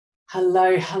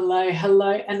Hello, hello,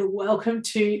 hello, and welcome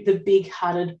to the Big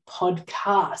Hearted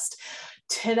Podcast.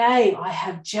 Today, I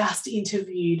have just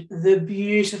interviewed the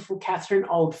beautiful Kathryn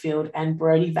Oldfield and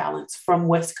Brodie Vallence from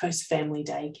West Coast Family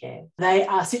Daycare. They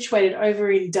are situated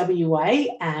over in WA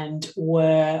and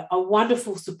were a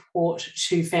wonderful support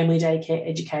to family daycare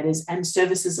educators and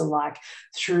services alike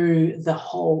through the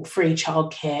whole free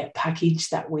childcare package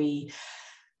that we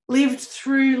lived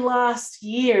through last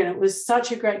year, and it was such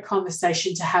a great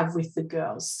conversation to have with the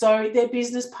girls. So they're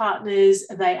business partners,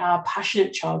 they are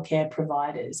passionate childcare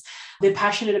providers. They're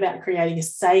passionate about creating a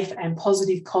safe and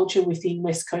positive culture within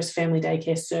West Coast Family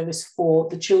Daycare Service for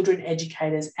the children,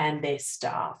 educators and their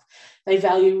staff. They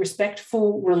value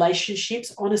respectful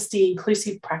relationships, honesty,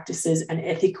 inclusive practices and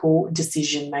ethical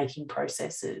decision-making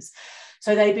processes.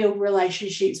 So they build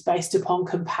relationships based upon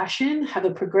compassion, have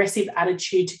a progressive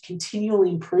attitude to continual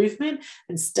improvement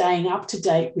and staying up to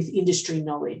date with industry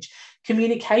knowledge.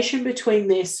 Communication between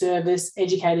their service,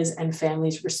 educators and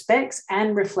families respects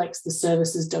and reflects the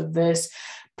service's diverse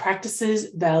practices,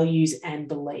 values and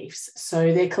beliefs.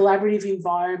 So their collaborative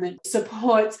environment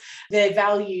supports their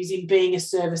values in being a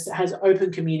service that has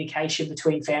open communication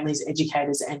between families,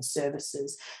 educators and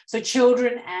services. So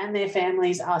children and their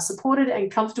families are supported and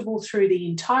comfortable through the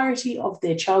entirety of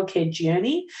their childcare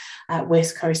journey at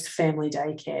West Coast Family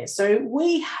Daycare. So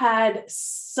we had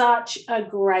such a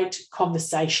great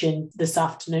conversation this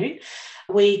afternoon.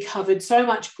 We covered so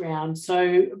much ground.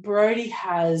 So Brodie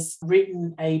has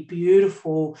written a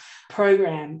beautiful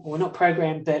program, or not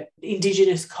program, but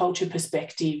Indigenous culture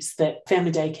perspectives that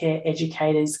family daycare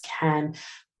educators can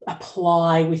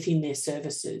apply within their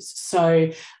services.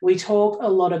 So we talk a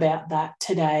lot about that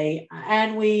today,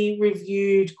 and we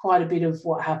reviewed quite a bit of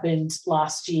what happened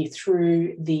last year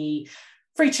through the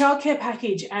free childcare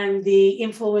package and the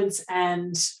influence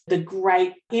and the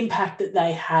great impact that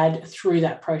they had through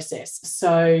that process.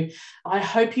 So I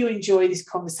hope you enjoy this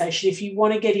conversation. If you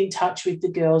want to get in touch with the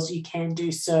girls, you can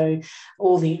do so.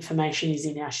 All the information is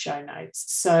in our show notes.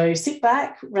 So sit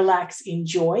back, relax,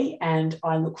 enjoy, and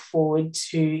I look forward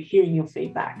to hearing your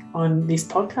feedback on this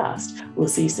podcast. We'll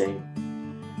see you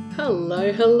soon. Hello,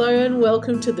 and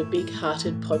welcome to the Big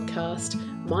Hearted Podcast.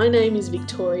 My name is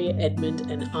Victoria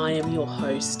Edmund and I am your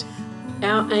host.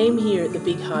 Our aim here at the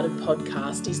Big Hearted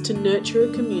Podcast is to nurture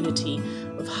a community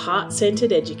of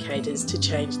heart-centred educators to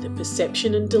change the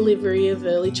perception and delivery of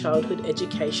early childhood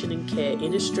education and care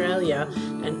in Australia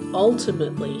and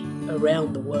ultimately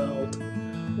around the world.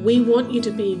 We want you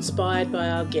to be inspired by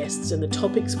our guests and the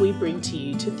topics we bring to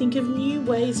you to think of new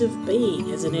ways of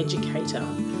being as an educator.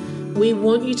 We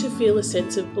want you to feel a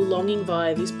sense of belonging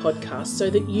via this podcast so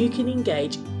that you can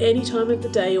engage any time of the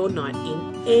day or night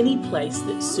in any place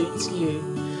that suits you.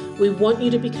 We want you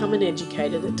to become an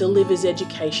educator that delivers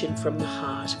education from the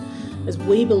heart, as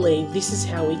we believe this is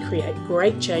how we create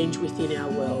great change within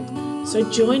our world. So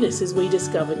join us as we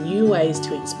discover new ways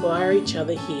to inspire each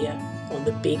other here on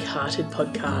the Big Hearted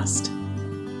Podcast.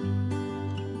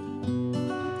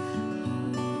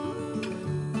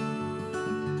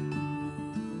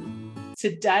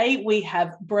 Today we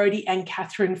have Brodie and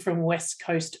Kathryn from West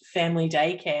Coast Family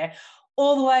Daycare,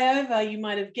 all the way over, you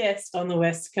might have guessed, on the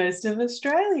west coast of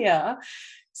Australia.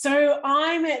 So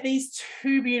I met these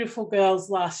two beautiful girls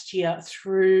last year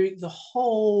through the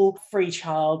whole free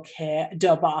childcare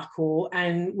debacle,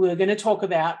 and we're going to talk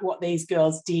about what these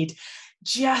girls did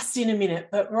just in a minute.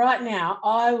 But right now,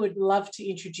 I would love to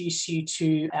introduce you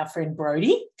to our friend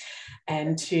Brodie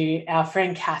and to our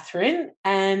friend Kathryn.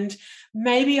 And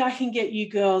maybe I can get you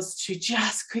girls to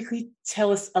just quickly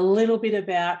tell us a little bit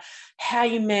about how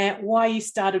you met, why you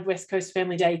started West Coast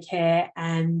Family Daycare,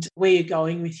 and where you're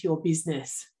going with your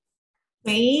business.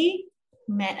 We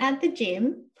met at the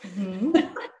gym. Mm-hmm.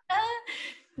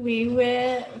 We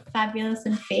were fabulous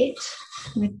and fit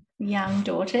with young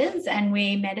daughters, and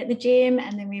we met at the gym,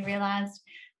 and then we realised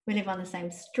we live on the same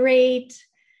street,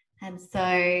 and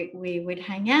so we would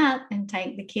hang out and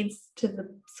take the kids to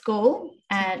the school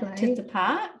to the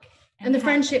park, and the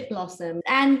friendship blossomed.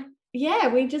 And yeah,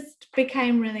 we just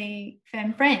became really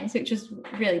firm friends, which was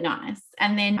really nice.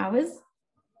 And then I was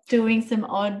doing some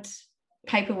odd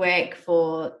paperwork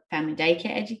for family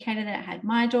daycare educator that had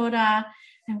my daughter,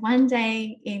 and one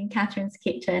day in Kathryn's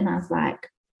kitchen I was like,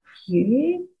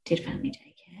 you did family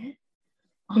daycare,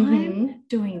 I'm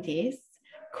doing this,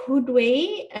 could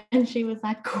we? And she was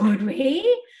like, could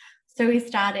we? So we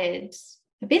started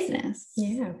a business.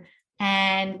 Yeah.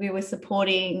 And we were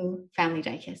supporting family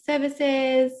daycare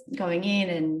services, going in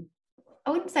and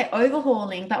I wouldn't say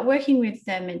overhauling, but working with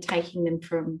them and taking them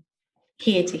from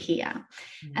here to here.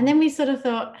 And then we sort of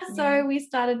thought, so we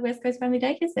started West Coast Family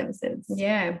Daycare Services.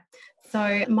 Yeah.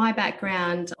 So my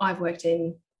background, I've worked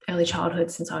in early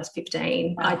childhood since I was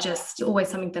 15. I just always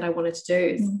something that I wanted to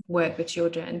do is work with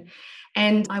children.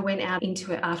 And I went out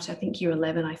into it after I think year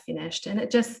 11 I finished. And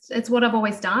it's what I've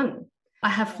always done. I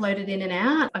have floated in and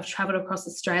out. I've travelled across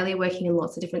Australia working in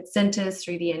lots of different centres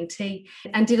through the NT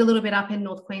and did a little bit up in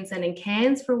North Queensland and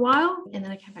Cairns for a while. And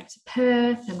then I came back to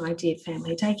Perth and I did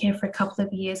family daycare for a couple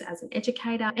of years as an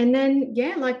educator. And then,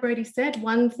 like Brodie said,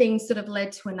 one thing sort of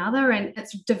led to another and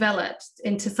it's developed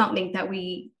into something that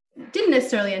we didn't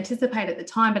necessarily anticipate at the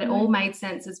time, but it all made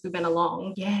sense as we went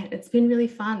along. Yeah, it's been really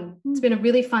fun. It's been a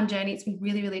really fun journey. It's been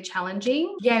really, really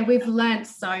challenging. Yeah, we've learned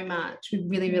so much. We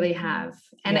really, really have.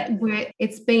 And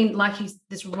it's been like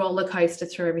this roller coaster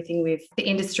through everything the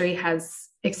industry has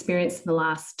experienced in the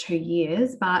last 2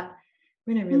 years, but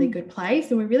we're in a really good place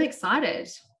and we're really excited.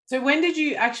 So when did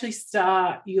you actually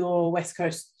start your West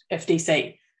Coast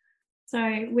FDC?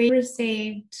 So we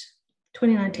received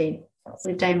 2019.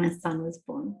 The day my son was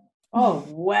born. Oh,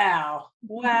 wow.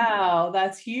 Wow,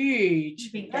 that's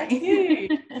huge. That's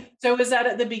huge. So was that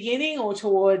at the beginning or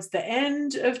towards the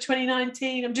end of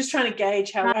 2019? I'm just trying to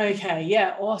gauge how. Okay,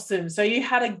 yeah, awesome. So you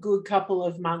had a good couple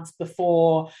of months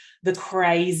before the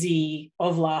crazy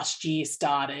of last year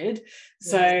started.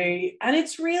 So, and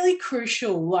it's really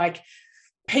crucial, like,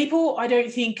 people, I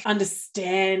don't think,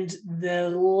 understand the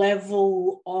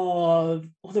level of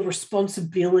or the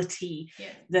responsibility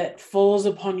that falls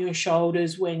upon your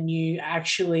shoulders when you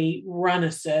actually run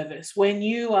a service, when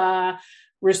you are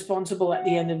responsible at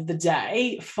the end of the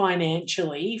day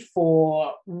financially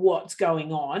for what's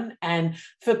going on. And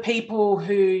for people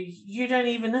who you don't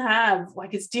even have,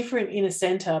 like, it's different in a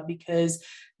centre because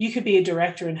you could be a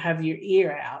director and have your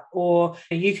ear out, or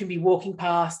you can be walking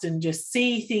past and just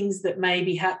see things that may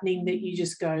be happening that you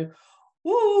just go,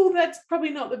 whoa, that's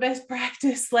probably not the best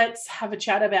practice. Let's have a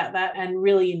chat about that and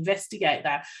really investigate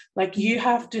that. Like, you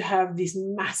have to have this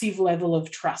massive level of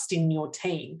trust in your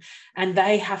team, and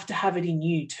they have to have it in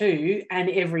you too, and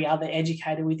every other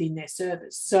educator within their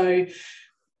service. So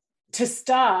to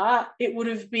start, it would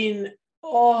have been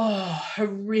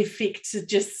horrific to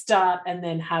just start and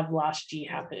then have last year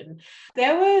happen.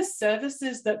 There were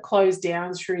services that closed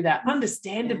down through that,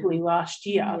 understandably, last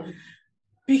year.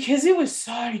 Because it was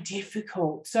so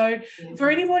difficult. So for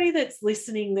anybody that's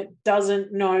listening that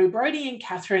doesn't know, Brodie and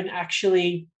Kathryn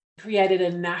actually created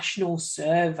a national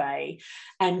survey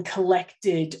and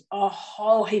collected a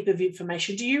whole heap of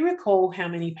information. Do you recall how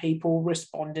many people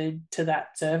responded to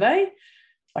that survey?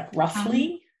 Like,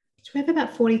 roughly? We have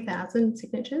about 40,000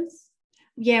 signatures.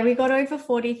 Yeah, we got over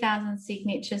 40,000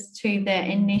 signatures to the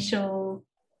initial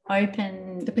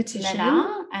the petition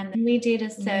letter, and we did a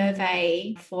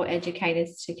survey for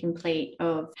educators to complete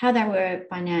of how they were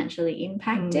financially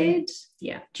impacted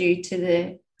due to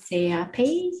the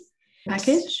CRP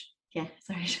package.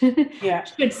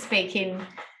 Should speak in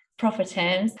proper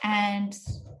terms. And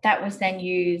that was then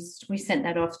used, we sent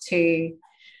that off to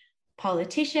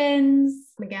politicians.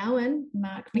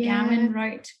 Mark McGowan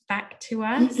wrote back to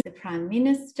us, the Prime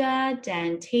Minister,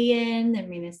 Dan Tehan, the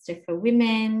Minister for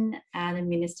Women, the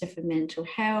Minister for Mental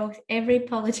Health. Every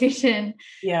politician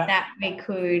that we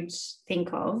could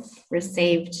think of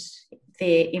received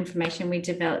the information. We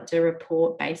developed a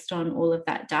report based on all of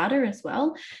that data as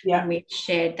well. And we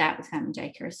shared that with Family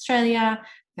Daycare Australia,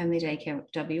 Family Daycare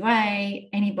WA.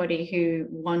 Anybody who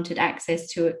wanted access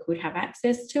to it could have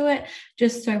access to it,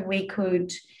 just so we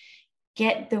could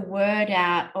get the word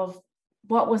out of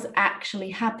what was actually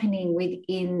happening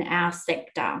within our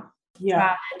sector,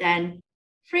 rather than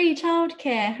free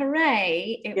childcare,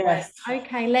 hooray. It was,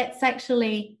 okay, let's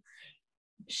actually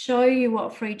show you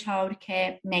what free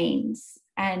childcare means.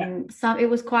 And so it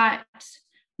was quite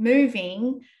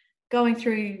moving going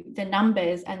through the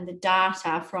numbers and the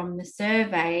data from the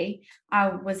survey. I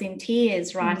was in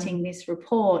tears writing this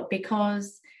report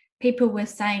because people were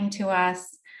saying to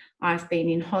us, I've been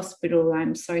in hospital,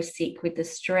 I'm so sick with the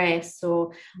stress,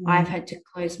 or I've had to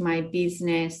close my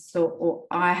business, or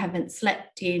I haven't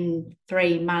slept in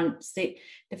 3 months. The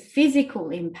physical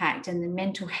impact and the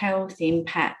mental health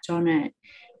impact on it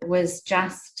was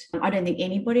just, I don't think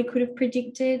anybody could have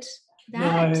predicted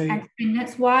that. No. And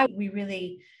that's why we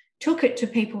really took it to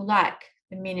people like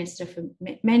the Minister for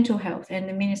Mental Health and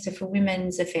the Minister for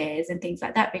Women's Affairs and things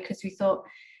like that, because we thought,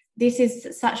 this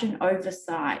is such an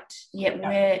oversight, yet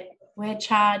we're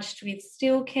charged with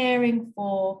still caring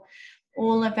for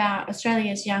all of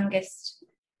Australia's youngest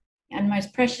and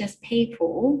most precious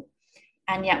people,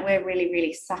 and yet we're really,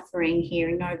 really suffering here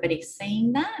and nobody's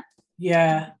seeing that.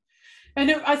 Yeah. And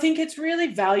I think it's really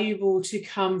valuable to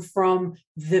come from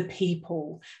the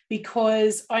people,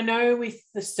 because I know with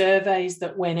the surveys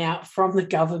that went out from the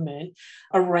government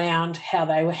around how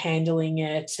they were handling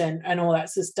it and all that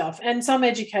sort of stuff, and some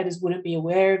educators wouldn't be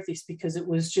aware of this because it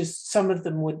was just, some of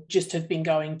them would just have been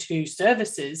going to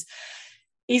services,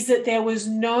 is that there was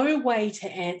no way to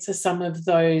answer some of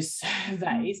those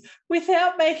surveys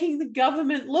without making the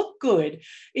government look good.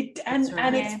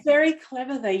 And it's very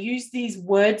clever. They use these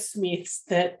wordsmiths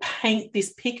that paint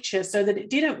this picture so that it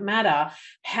didn't matter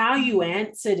how you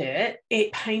answered it.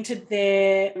 It painted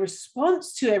their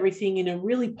response to everything in a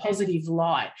really positive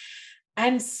light.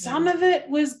 And some of it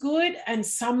was good and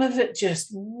some of it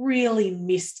just really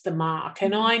missed the mark.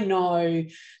 And I know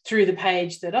through the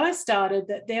page that I started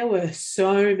that there were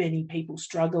so many people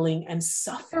struggling and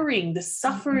suffering, the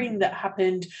suffering that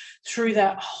happened through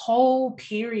that whole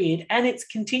period, and it's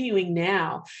continuing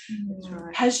now,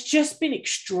 has just been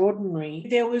extraordinary.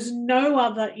 There was no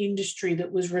other industry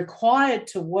that was required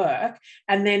to work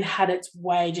and then had its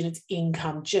wage and its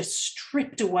income just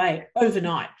stripped away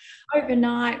overnight.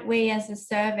 Overnight, we as a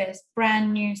service,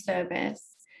 brand new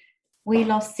service, we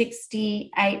lost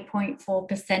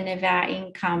 68.4% of our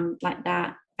income like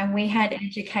that. And we had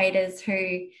educators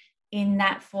who, in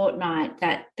that fortnight,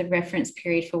 that the reference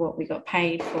period for what we got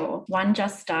paid for, one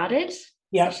just started.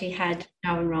 So she had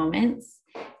no enrolments.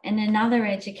 And another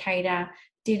educator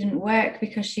didn't work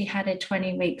because she had a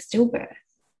 20-week stillbirth.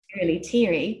 Really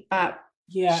teary, but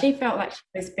she felt like she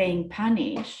was being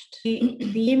punished.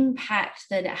 The impact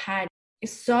that it had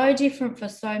is so different for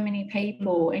so many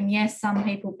people. And yes, some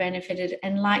people benefited.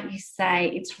 And like you say,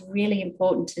 it's really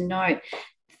important to note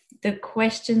the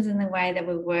questions and the way they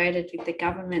were worded with the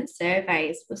government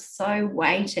surveys were so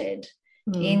weighted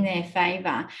in their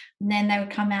favour. And then they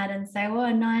would come out and say,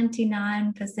 well,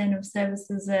 99% of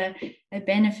services are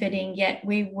benefiting, yet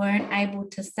we weren't able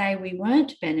to say we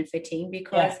weren't benefiting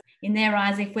because in their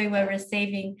eyes, if we were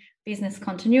receiving business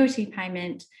continuity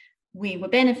payment, we were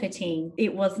benefiting.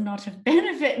 It was not of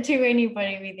benefit to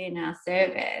anybody within our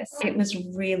service. It was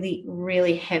really,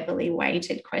 really heavily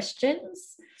weighted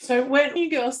questions. So when you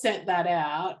girls sent that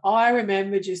out, I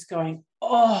remember just going,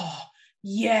 oh,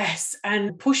 yes,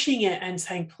 and pushing it and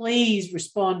saying, please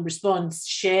respond,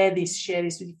 share this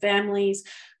with your families,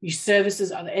 your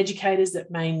services, other educators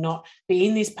that may not be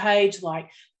in this page, like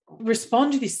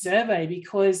respond to this survey,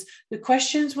 because the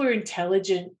questions were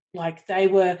intelligent, like they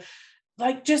were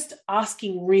like just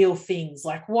asking real things,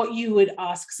 like what you would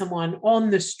ask someone on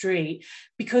the street,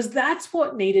 because that's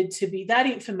what needed to be, that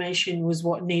information was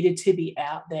what needed to be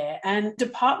out there. And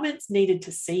departments needed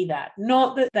to see that,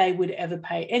 not that they would ever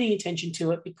pay any attention to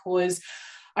it, because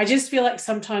I just feel like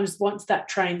sometimes once that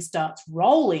train starts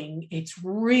rolling, it's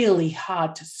really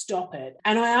hard to stop it.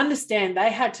 And I understand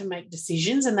they had to make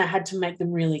decisions and they had to make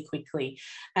them really quickly.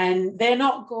 And they're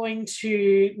not going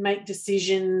to make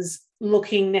decisions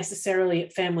looking necessarily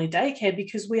at family daycare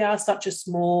because we are such a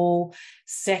small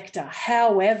sector.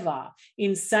 However,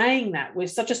 in saying that, we're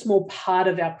such a small part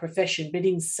of our profession, but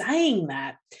in saying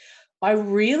that, I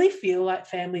really feel like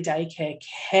family daycare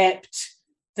kept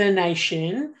the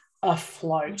nation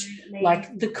afloat.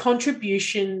 Like the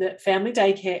contribution that family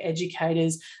daycare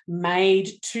educators made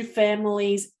to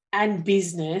families and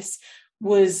business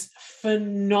was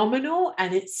phenomenal,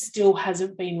 and it still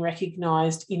hasn't been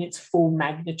recognised in its full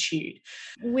magnitude.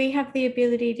 We have the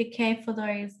ability to care for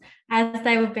those, as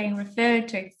they were being referred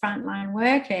to, frontline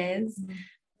workers,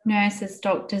 nurses,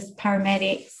 doctors,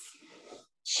 paramedics,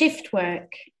 shift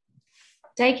work.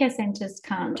 Daycare centres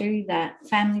can't do that.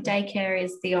 Family daycare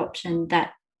is the option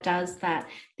that does that.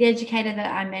 The educator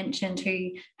that I mentioned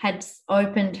who had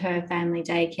opened her family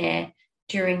daycare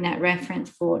during that reference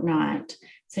fortnight,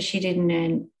 so she didn't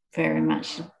earn very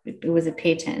much, it was a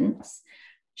pittance.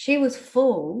 She was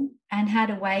full and had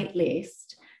a wait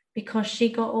list because she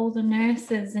got all the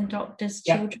nurses and doctors'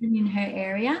 children in her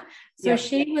area. So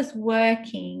she was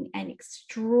working an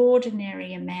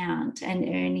extraordinary amount and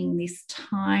earning this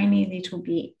tiny little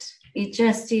bit. It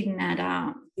just didn't add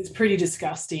up. It's pretty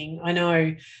disgusting, I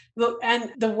know. Look,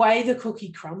 and the way the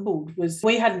cookie crumbled was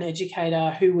we had an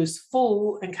educator who was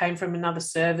full and came from another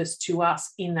service to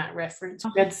us in that reference.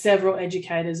 We had several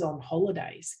educators on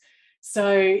holidays.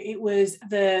 So it was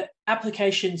the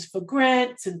applications for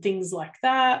grants and things like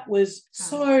that was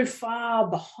so far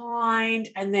behind.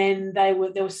 And then there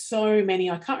were so many,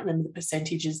 I can't remember the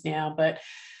percentages now, but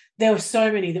there were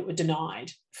so many that were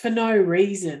denied for no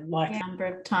reason. Like a number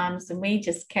of times, and we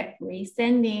just kept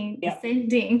resending.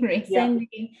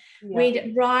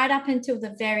 We'd right up until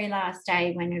the very last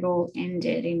day when it all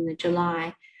ended in the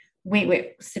July, we were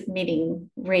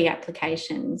submitting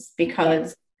reapplications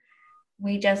because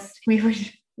we were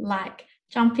like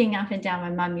jumping up and down. My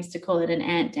mum used to call it an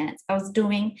ant dance. I was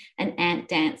doing an ant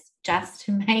dance just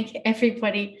to make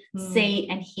everybody see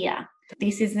and hear.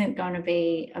 This isn't going to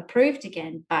be approved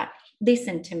again, but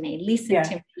listen to me,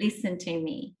 listen to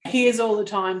me. Here's all the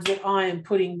times that I am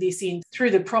putting this in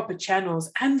through the proper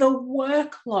channels, and the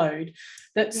workload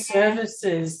that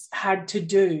services had to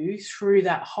do through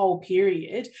that whole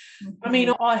period. I mean,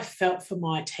 I felt for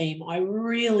my team. I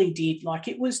really did. Like,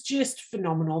 it was just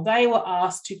phenomenal. They were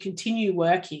asked to continue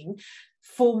working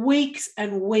for weeks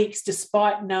and weeks,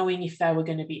 despite knowing if they were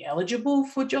going to be eligible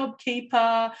for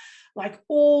JobKeeper, like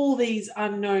all these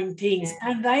unknown things.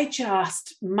 And they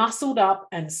just muscled up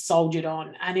and soldiered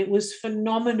on. And it was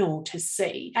phenomenal to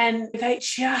see. And they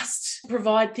just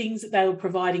provide things that they were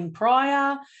providing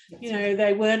prior. You know,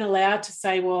 they weren't allowed to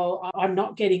say, well, I'm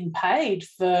not getting paid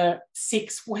for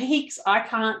 6 weeks. I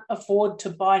can't afford to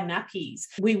buy nappies.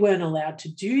 We weren't allowed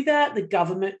to do that. The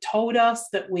government told us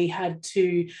that we had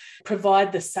to provide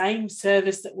the same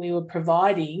service that we were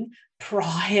providing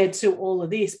prior to all of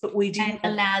this, but we didn't.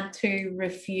 And allowed to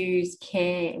refuse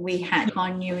care. We had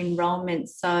on new enrolment,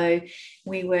 so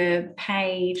we were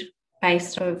paid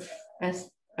based off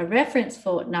a reference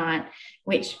fortnight,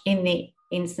 which in the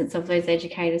instance of those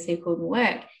educators who couldn't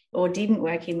work or didn't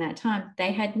work in that time,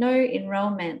 they had no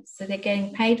enrolments, so they're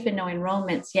getting paid for no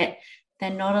enrolments, yet they're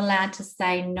not allowed to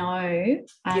say, no,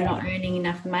 I'm not earning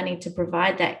enough money to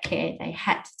provide that care. They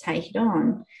had to take it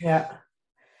on. Yeah,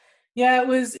 it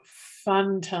was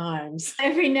fun times.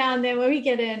 Every now and then when we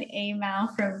get an email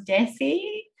from Desi,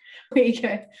 we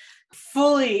go,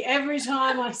 fully, every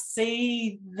time I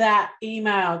see that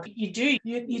email, you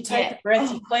take a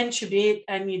breath, you clench a bit,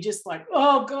 and you're just like,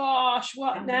 oh gosh,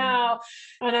 what now?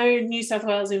 I know New South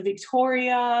Wales and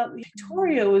Victoria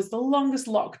was the longest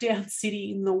lockdown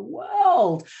city in the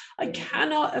world. I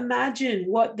cannot imagine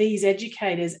what these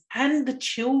educators and the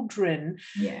children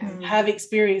have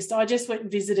experienced. I just went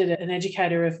and visited an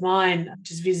educator of mine,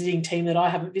 just visiting team that I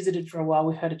haven't visited for a while.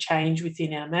 We've had a change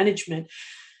within our management.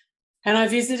 And I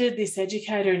visited this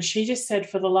educator, and she just said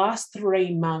for the last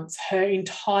 3 months, her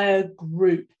entire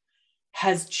group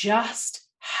has just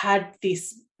had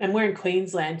this, and we're in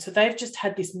Queensland, so they've just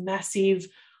had this massive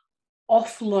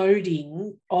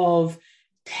offloading of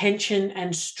tension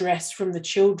and stress from the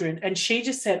children. And she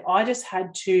just said, I just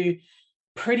had to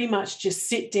pretty much just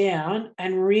sit down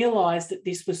and realize that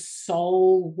this was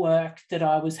soul work that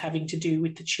I was having to do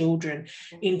with the children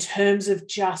in terms of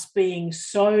just being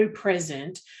so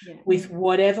present with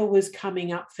whatever was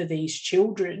coming up for these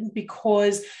children,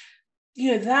 because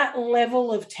you know, that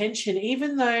level of tension,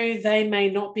 even though they may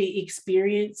not be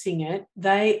experiencing it,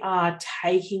 they are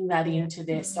taking that into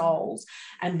their souls,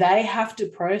 and they have to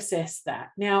process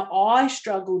that. Now, I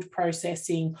struggled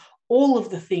processing all of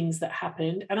the things that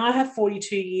happened, and I have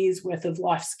 42 years worth of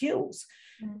life skills.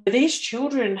 These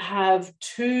children have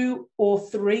 2 or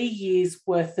 3 years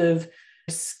worth of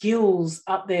skills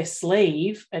up their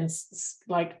sleeve, and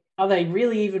like, are they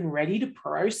really even ready to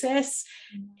process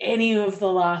any of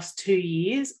the last 2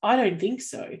 years? I don't think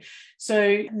so.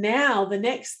 So now the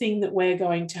next thing that we're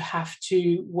going to have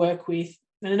to work with,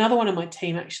 and another one of my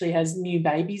team actually has new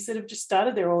babies that have just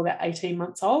started. They're all about 18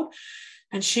 months old.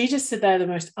 And she just said they're the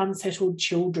most unsettled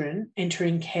children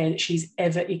entering care that she's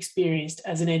ever experienced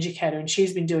as an educator. And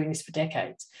she's been doing this for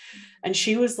decades. And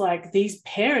she was like, these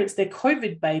parents, they're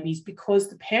COVID babies, because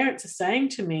the parents are saying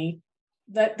to me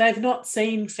that they've not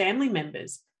seen family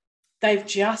members. They've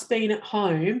just been at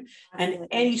home. And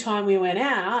anytime we went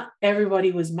out,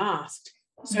 everybody was masked.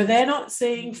 So they're not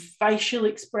seeing facial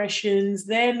expressions.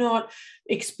 They're not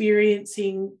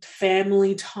experiencing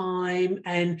family time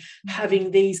and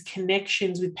having these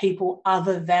connections with people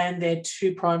other than their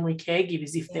 2 primary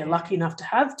caregivers, if they're lucky enough to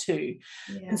have 2.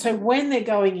 And so when they're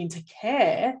going into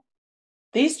care,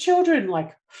 these children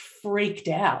like freaked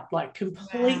out, like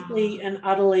completely and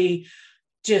utterly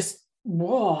just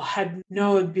had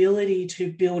no ability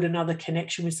to build another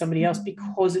connection with somebody else,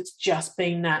 because it's just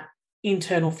been that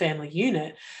internal family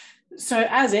unit. So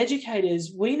as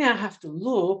educators, we now have to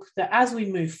look that as we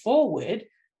move forward,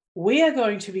 we are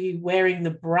going to be wearing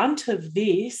the brunt of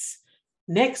this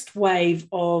next wave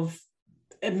of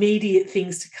immediate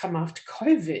things to come after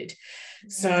COVID.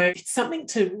 So it's something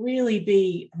to really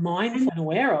be mindful and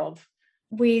aware of.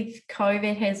 With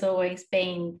COVID has always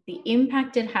been the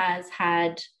impact it has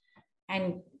had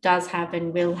and does have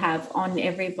and will have on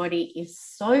everybody is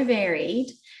so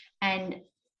varied and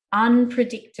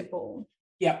unpredictable.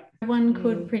 No one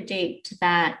could predict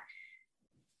that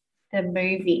the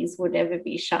movies would ever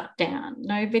be shut down.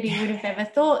 Nobody would have ever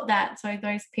thought that. So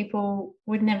those people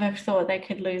would never have thought they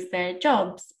could lose their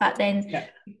jobs. But then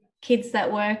kids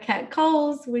that work at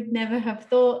Coles would never have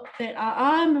thought that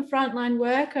I'm a frontline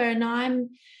worker and I'm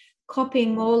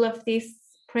copying all of this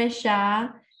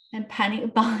pressure and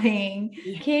panic buying,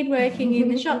 kid working in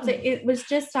the shops. It was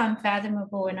just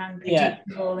unfathomable and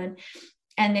unpredictable.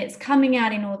 And it's coming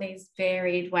out in all these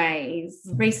varied ways.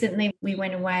 Recently, we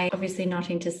went away, obviously not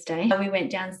interstate. We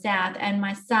went down south, and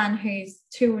my son, who's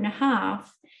 2.5,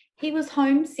 he was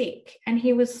homesick and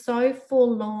he was so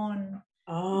forlorn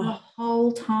the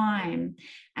whole time.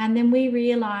 And then we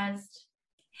realised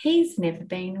he's never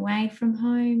been away from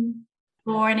home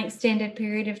for an extended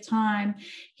period of time.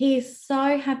 He is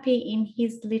so happy in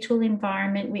his little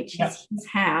environment, which is his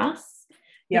house.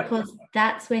 Because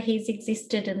that's where he's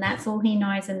existed and that's all he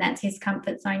knows and that's his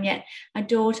comfort zone. Yet a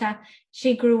daughter,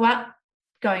 she grew up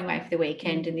going away for the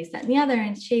weekend and this, that and the other,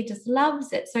 and she just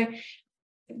loves it. So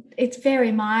it's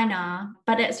very minor,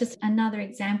 but it's just another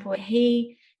example.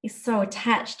 He is so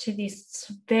attached to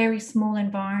this very small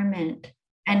environment,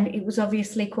 and it was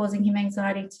obviously causing him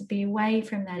anxiety to be away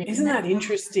from that. Isn't that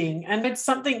interesting? And it's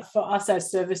something for us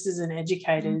as services and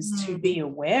educators to be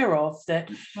aware of, that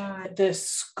the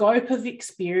scope of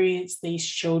experience these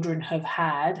children have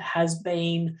had has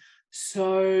been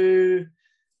so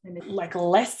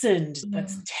lessened.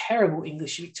 That's terrible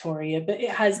English, Victoria, but it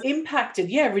has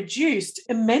impacted, reduced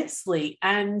immensely,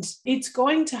 and it's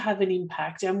going to have an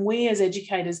impact. And we as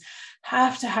educators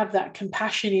have to have that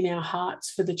compassion in our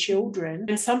hearts for the children.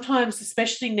 And sometimes,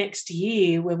 especially next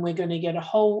year, when we're going to get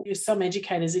some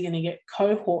educators are going to get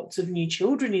cohorts of new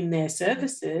children in their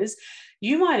services,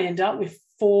 you might end up with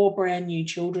 4 brand new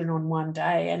children on one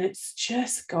day. And it's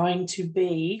just going to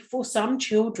be, for some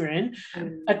children,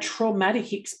 a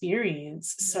traumatic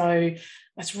experience. So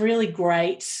it's really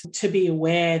great to be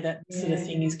aware that sort of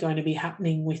thing is going to be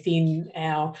happening within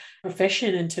our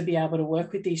profession, and to be able to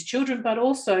work with these children, but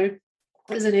also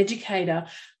as an educator,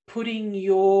 putting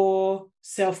your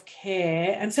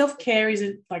self-care, and self-care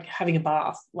isn't like having a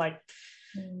bath,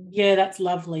 that's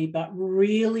lovely, but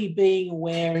really being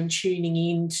aware and tuning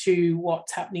into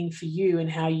what's happening for you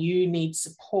and how you need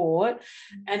support,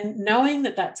 and knowing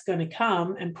that that's going to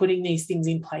come, and putting these things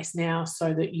in place now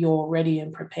so that you're ready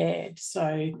and prepared.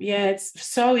 So it's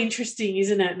so interesting,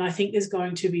 isn't it? And I think there's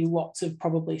going to be lots of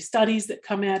probably studies that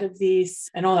come out of this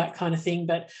and all that kind of thing.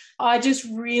 But I just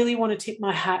really want to tip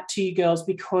my hat to you girls,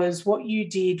 because what you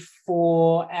did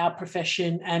for our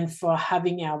profession and for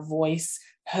having our voice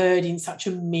heard in such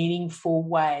a meaningful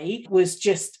way was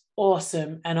just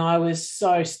awesome. And I was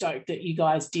so stoked that you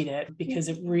guys did it, because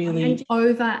it really... And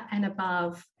over and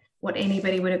above what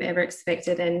anybody would have ever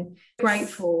expected, and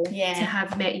grateful to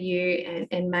have met you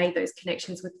and made those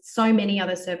connections with so many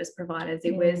other service providers.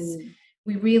 It was,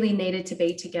 we really needed to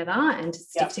be together and to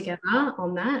stick together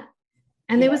on that.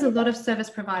 And there was a lot of service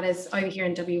providers over here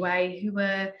in WA who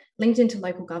were linked into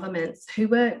local governments, who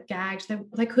were gagged.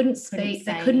 They couldn't speak,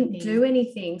 they couldn't do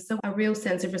anything. So a real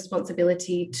sense of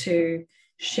responsibility to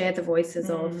share the voices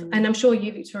of, and I'm sure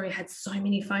you, Victoria, had so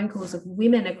many phone calls of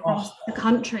women across the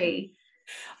country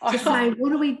to say, what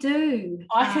do we do?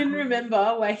 I can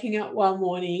remember waking up one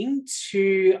morning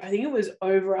to, I think it was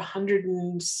over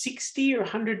 160 or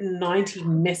 190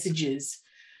 messages.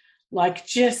 Like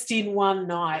just in one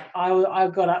night. I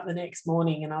got up the next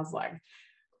morning and I was like,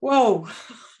 whoa.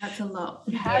 That's a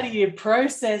lot. How do you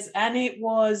process? And it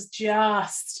was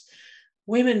just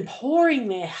women pouring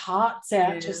their hearts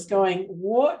out, just going,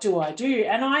 what do I do?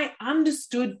 And I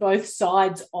understood both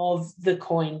sides of the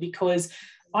coin, because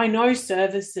I know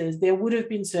there would have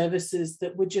been services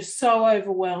that were just so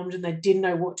overwhelmed and they didn't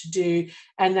know what to do,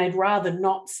 and they'd rather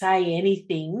not say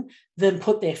anything than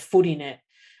put their foot in it.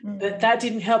 But that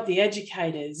didn't help the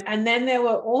educators. And then there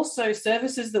were also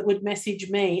services that would message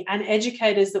me, and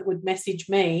educators that would message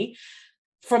me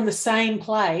from the same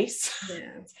place.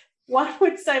 One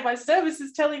would say, my service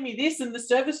is telling me this, and the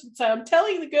service would say, I'm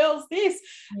telling the girls this.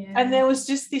 And there was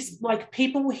just this,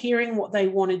 people were hearing what they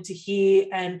wanted to hear,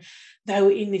 and they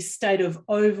were in this state of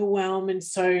overwhelm. And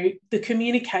so the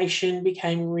communication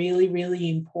became really, really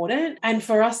important. And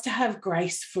for us to have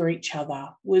grace for each other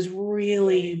was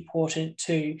really important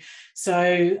too.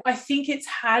 So I think it's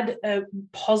had a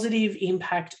positive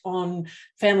impact on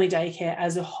family daycare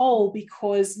as a whole,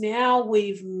 because now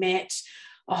we've met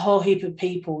a whole heap of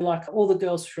people, like all the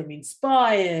girls from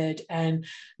Inspired and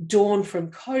Dawn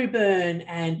from Coburn,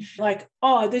 and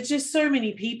there's just so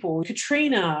many people.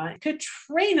 Katrina,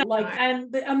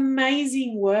 and the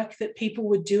amazing work that people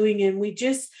were doing. And we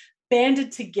just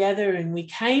banded together and we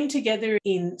came together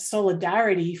in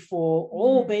solidarity for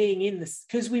all being in this,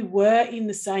 because we were in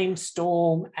the same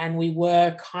storm and we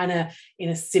were kind of in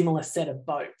a similar set of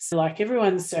boats. Like,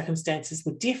 everyone's circumstances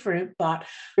were different, but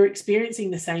we were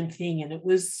experiencing the same thing. And it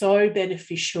was so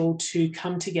beneficial to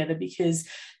come together because,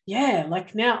 yeah,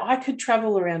 like now I could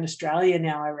travel around Australia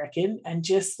now, I reckon, and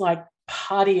just like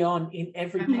party on in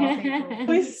every part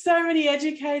with so many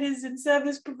educators and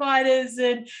service providers,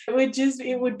 and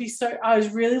it would be so, I was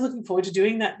really looking forward to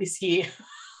doing that this year.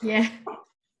 Yeah.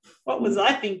 What was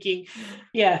I thinking?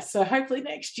 Yeah, so hopefully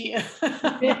next year.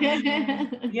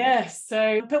 Yeah,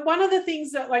 so, but one of the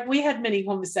things that, like, we had many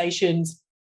conversations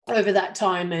over that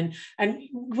time, and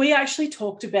we actually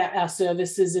talked about our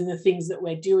services and the things that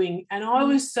we're doing, and I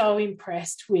was so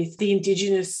impressed with the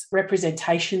Indigenous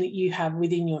representation that you have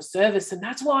within your service, and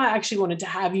that's why I actually wanted to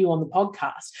have you on the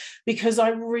podcast, because I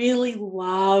really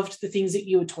loved the things that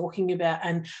you were talking about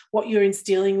and what you're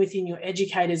instilling within your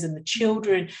educators and the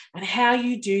children, and how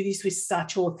you do this with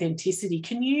such authenticity.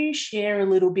 Can you share a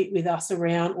little bit with us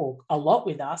around, or a lot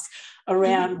with us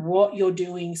around, what you're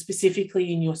doing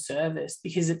specifically in your service,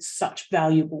 because it's such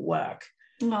valuable work?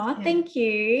 Oh, thank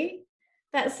you.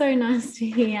 That's so nice to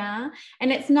hear.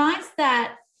 And it's nice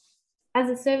that as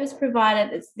a service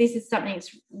provider, this is something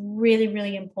that's really,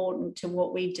 really important to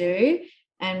what we do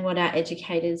and what our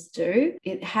educators do.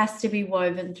 It has to be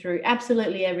woven through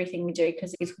absolutely everything we do,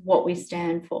 because it's what we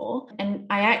stand for. And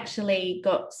I actually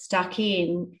got stuck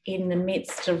in the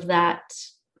midst of that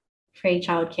free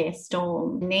childcare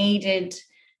storm. Needed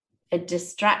a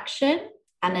distraction,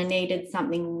 and I needed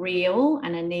something real,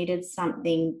 and I needed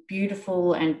something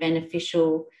beautiful and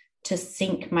beneficial to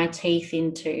sink my teeth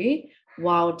into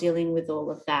while dealing with all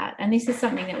of that. And this is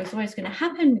something that was always going to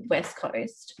happen with West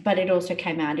Coast, but it also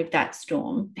came out of that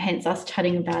storm, hence us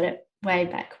chatting about it way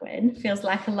back when. Feels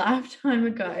like a lifetime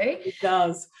ago. It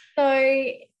does.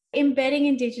 So embedding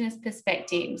Indigenous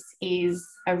perspectives is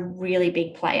a really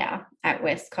big player at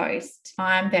West Coast.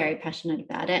 I'm very passionate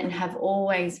about it and have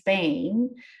always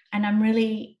been, and I'm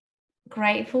really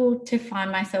grateful to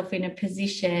find myself in a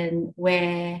position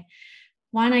where,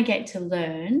 one, I get to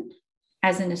learn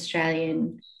as an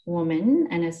Australian woman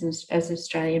and as an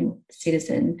Australian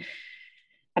citizen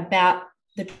about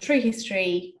the true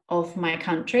history of my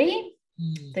country,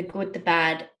 the good, the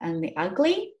bad, and the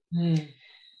ugly.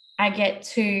 I get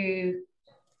to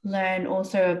learn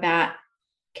also about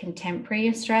contemporary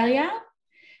Australia,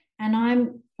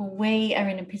 and we are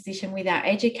in a position with our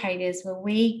educators where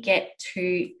we get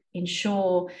to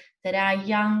ensure that our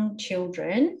young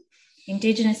children,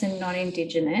 Indigenous and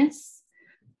non-Indigenous,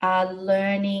 are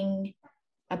learning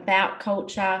about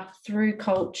culture, through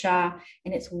culture,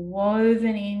 and it's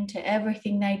woven into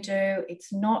everything they do.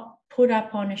 It's not put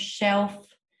up on a shelf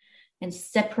and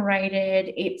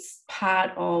separated. It's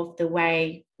part of the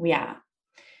way we are,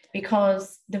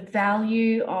 because the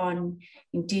value on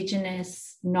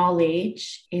Indigenous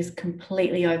knowledge is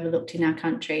completely overlooked in our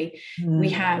country.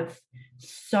 We have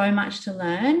so much to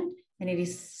learn, and it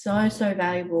is so, so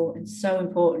valuable and so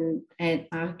important. And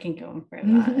I can go on forever,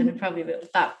 and I probably will,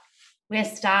 but we're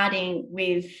starting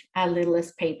with our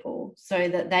littlest people so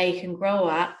that they can grow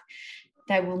up,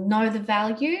 they will know the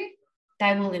value,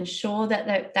 they will ensure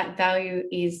that that value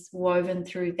is woven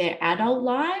through their adult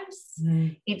lives.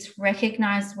 It's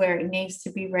recognised where it needs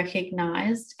to be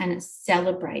recognised, and it's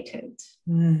celebrated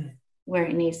where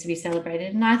it needs to be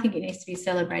celebrated. And I think it needs to be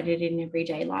celebrated in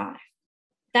everyday life.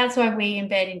 That's why we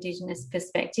embed Indigenous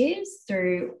perspectives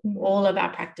through all of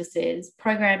our practices,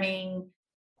 programming,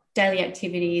 daily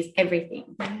activities,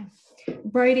 everything.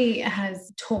 Brodie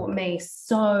has taught me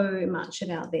so much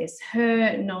about this.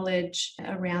 Her knowledge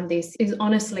around this is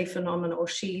honestly phenomenal.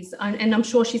 And I'm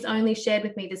sure she's only shared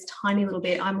with me this tiny little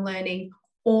bit. I'm learning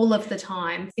all of the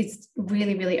time. It's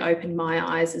really, really opened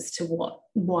my eyes as to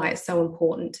why it's so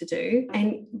important to do.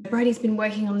 And Brodie's been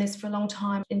working on this for a long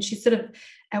time, and she sort of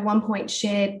at one point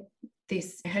shared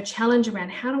her challenge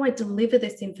around, how do I deliver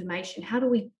this information? How do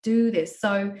we do this?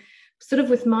 So sort of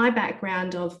with my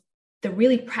background of the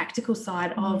really practical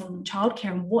side of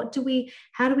childcare and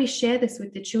how do we share this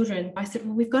with the children? I said,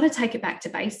 well, we've got to take it back to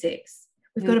basics.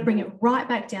 We've got to bring it right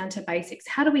back down to basics.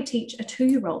 How do we teach a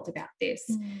 2-year-old about this?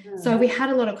 So we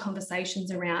had a lot of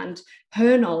conversations around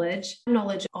her knowledge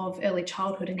of early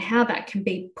childhood and how that can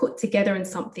be put together in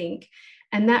something.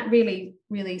 And that really,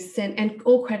 really sent, and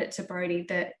all credit to Brodie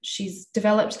that she's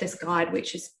developed this guide,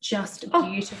 which is just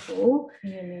beautiful.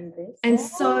 And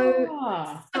so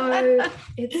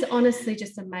it's honestly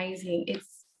just amazing.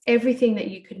 It's everything that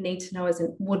you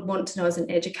would want to know as an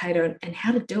educator, and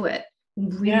how to do it in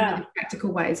really, really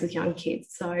practical ways with young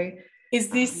kids. So Is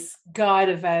this guide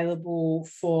available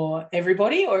for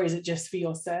everybody, or is it just for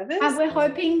your service? We're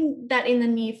hoping that in the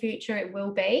near future it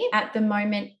will be. At the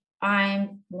moment,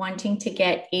 I'm wanting to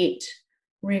get it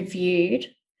reviewed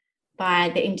by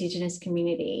the Indigenous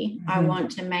community. I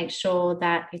want to make sure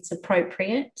that it's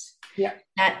appropriate,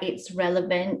 that it's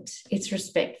relevant, it's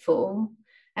respectful.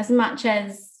 As much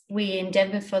as we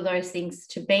endeavour for those things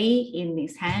to be in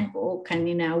this handbook and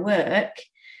in our work,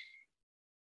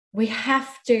 we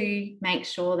have to make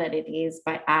sure that it is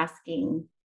by asking,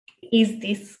 is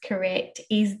this correct?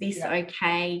 Is this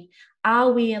okay?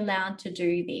 Are we allowed to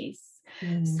do this?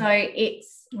 So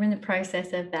we're in the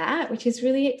process of that, which is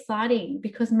really exciting,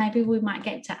 because maybe we might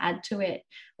get to add to it,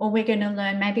 or we're going to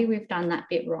learn maybe we've done that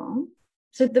bit wrong.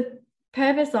 So the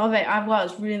purpose of it, I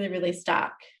was really, really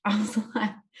stuck. I was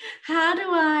like, how do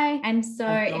I? And so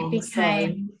it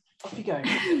became... Off you go.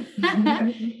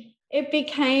 It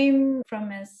became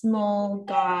from a small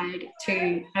guide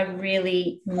to a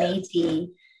really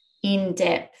meaty,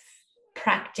 in-depth,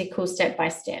 practical,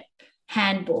 step-by-step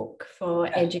handbook for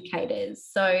educators.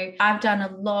 So I've done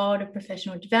a lot of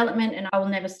professional development, and I will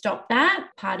never stop that.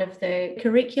 Part of the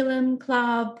curriculum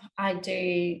club, I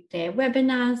do their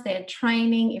webinars, their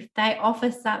training. If they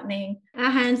offer something,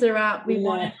 our hands are up. We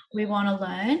want to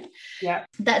learn. Yeah,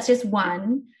 that's just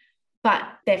one. But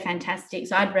they're fantastic.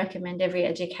 So I'd recommend every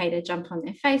educator jump on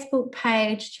their Facebook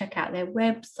page, check out their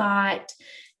website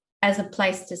as a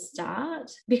place to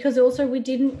start, because also we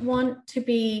didn't want to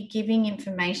be giving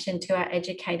information to our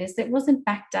educators that wasn't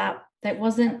backed up, that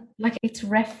wasn't like it's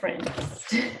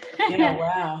referenced. Yeah,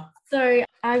 wow. So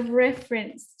I've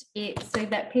referenced it so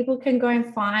that people can go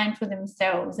and find for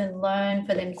themselves and learn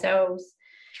for themselves,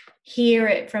 hear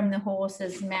it from the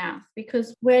horse's mouth,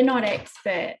 because we're not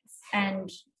experts.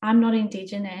 And I'm not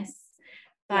Indigenous,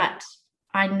 but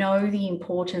I know the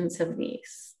importance of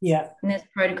this. Yeah. And there's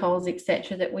protocols,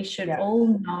 etc., that we should all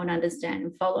know and understand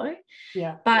and follow.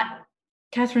 Yeah. But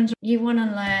Kathryn, you want to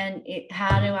learn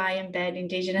how do I embed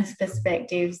Indigenous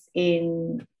perspectives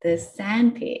in the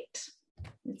sandpit?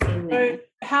 It's in there. So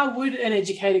how would an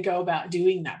educator go about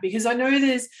doing that? Because I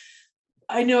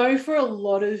know for a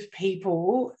lot of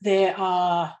people there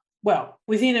are, well,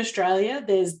 within Australia,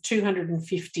 there's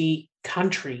 250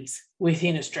 countries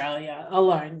within Australia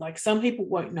alone. Like, some people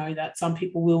won't know that, some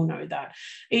people will know that.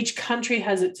 Each country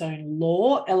has its own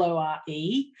law, LORE.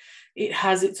 It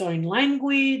has its own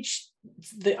language,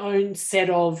 the own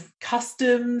set of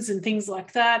customs and things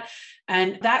like that.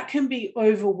 And that can be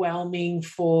overwhelming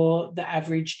for the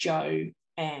average Joe.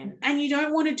 And you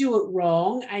don't want to do it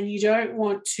wrong, and you don't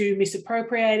want to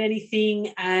misappropriate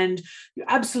anything, and you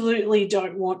absolutely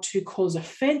don't want to cause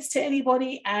offense to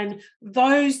anybody. And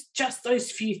those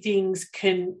few things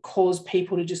can cause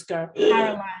people to just go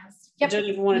paralyzed. I don't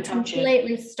even want to touch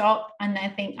completely stop, and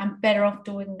they think I'm better off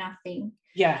doing nothing.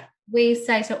 Yeah. We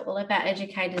say to all of our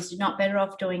educators, you're not better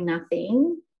off doing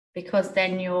nothing, because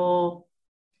then you're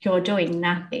doing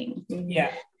nothing.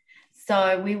 Yeah.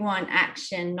 So we want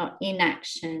action, not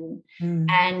inaction.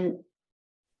 And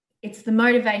it's the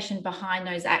motivation behind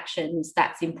those actions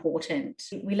that's important.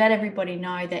 We let everybody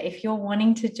know that if you're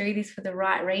wanting to do this for the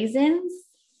right reasons,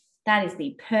 that is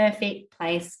the perfect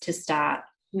place to start.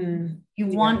 You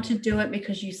want to do it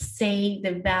because you see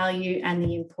the value and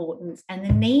the importance and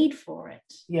the need for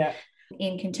it. Yeah.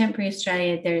 In contemporary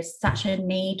Australia, there is such a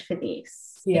need for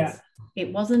this. Yeah.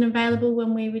 It wasn't available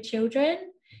when we were children,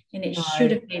 and it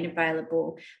should have been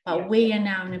available, but we are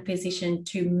now in a position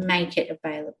to make it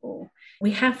available.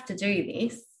 We have to do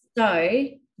this, so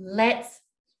let's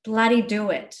bloody do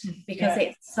it, because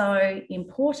it's so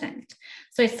important.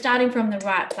 So starting from the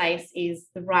right place is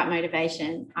the right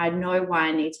motivation. I know why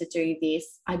I need to do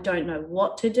this. I don't know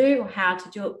what to do or how to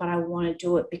do it, but I want to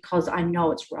do it because I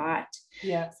know it's right.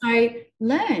 Yeah. So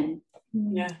learn.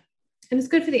 Yeah. And it's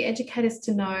good for the educators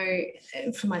to know,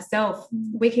 for myself,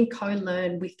 we can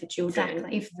co-learn with the children.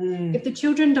 Exactly. If the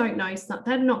children don't know something,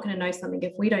 they're not going to know something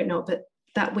if we don't know, but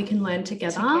that we can learn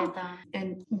together.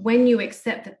 And when you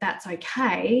accept that that's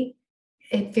okay,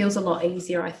 it feels a lot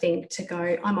easier, I think, to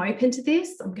go, I'm open to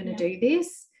this, I'm going to do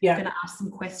this, I'm going to ask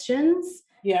some questions.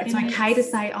 Yeah. It's okay to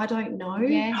say, I don't know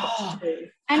what to do.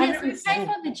 And 100%. It's okay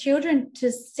for the children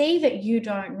to see that you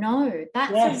don't know.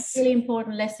 That's a really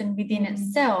important lesson within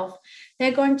itself.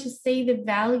 They're going to see the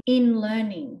value in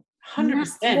learning.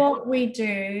 100%. That's what we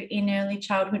do in early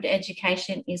childhood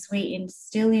education, is we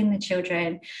instill in the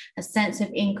children a sense of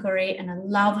inquiry and a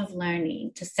love of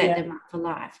learning to set them up for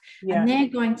life. And they're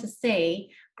going to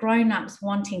see grown-ups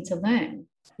wanting to learn.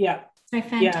 Yeah. So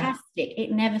fantastic.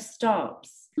 It never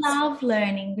stops. Love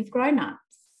learning with grown-ups.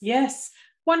 Yes.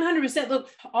 100%. Look,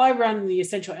 I run the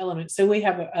Essential Elements. So we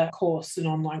have a course, an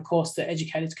online course that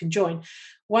educators can join.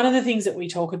 One of the things that we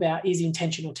talk about is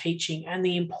intentional teaching and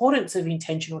the importance of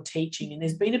intentional teaching. And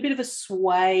there's been a bit of a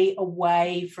sway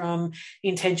away from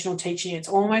intentional teaching. It's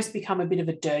almost become a bit of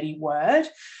a dirty word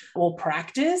or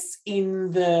practice in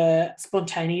the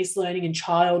spontaneous learning and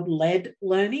child-led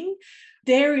learning.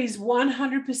 There is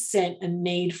 100% a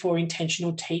need for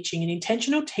intentional teaching, and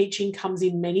intentional teaching comes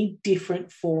in many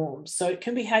different forms. So it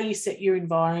can be how you set your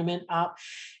environment up.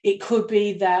 It could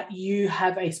be that you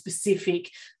have a specific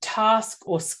task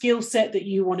or skill set that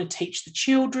you want to teach the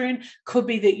children. Could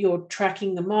be that you're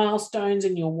tracking the milestones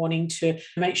and you're wanting to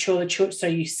make sure the children, so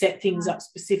you set things up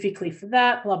specifically for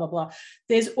that, blah, blah, blah.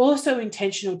 There's also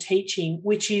intentional teaching,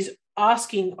 which is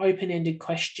asking open-ended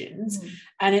questions.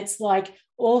 And it's like,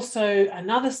 also,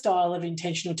 another style of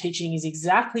intentional teaching is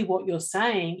exactly what you're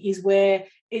saying, is where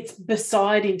it's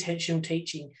beside intentional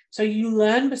teaching. So you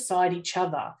learn beside each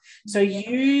other. So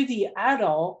you, the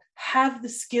adult, have the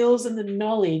skills and the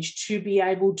knowledge to be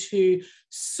able to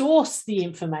source the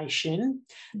information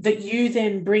that you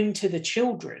then bring to the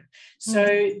children.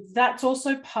 So that's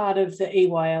also part of the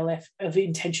EYLF of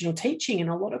intentional teaching. And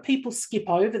a lot of people skip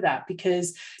over that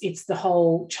because it's the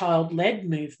whole child-led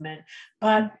movement.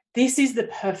 But this is the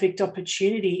perfect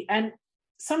opportunity. And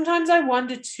sometimes I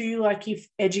wonder too, like, if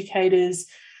educators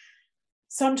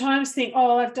sometimes think,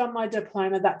 oh, I've done my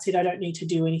diploma, that's it, I don't need to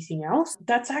do anything else.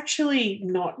 That's actually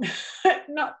not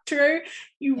true.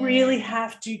 You really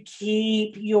have to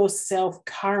keep yourself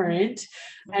current.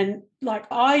 And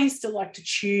like, I used to like to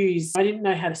choose. I didn't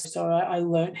know how to sew. I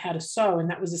learned how to sew, and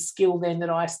that was a skill then that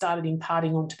I started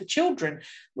imparting onto the children,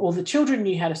 or the children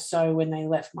knew how to sew when they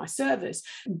left my service.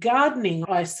 Gardening,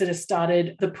 I sort of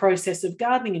started the process of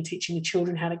gardening and teaching the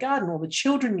children how to garden, or the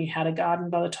children knew how to garden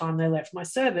by the time they left my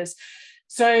service.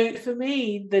 So for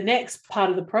me, the next part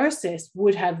of the process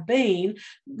would have been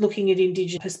looking at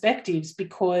Indigenous perspectives,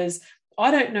 because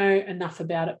I don't know enough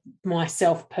about it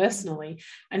myself personally.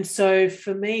 And so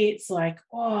for me, it's like,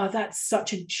 oh, that's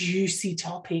such a juicy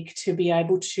topic to be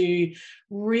able to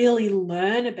really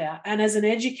learn about. And as an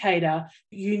educator,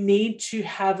 you need to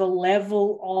have a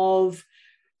level of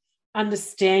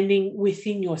understanding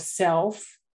within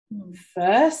yourself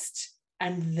first,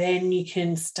 and then you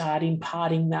can start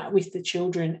imparting that with the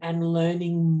children and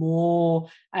learning more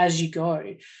as you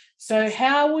go. So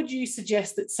how would you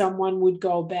suggest that someone would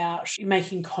go about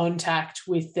making contact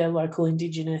with their local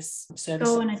Indigenous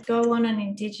services? Go on an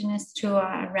Indigenous tour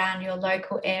around your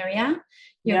local area.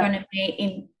 You're going to be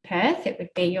in Perth. It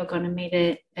would be, you're going to meet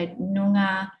a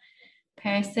Noongar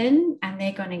person, and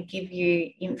they're going to give you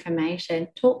information.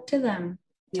 Talk to them.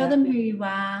 Tell them who you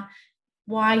are,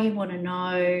 why you want to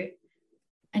know,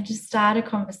 and just start a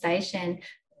conversation.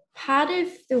 Part of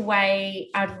the way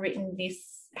I've written this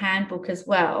handbook as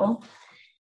well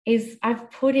is I've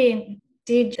put in,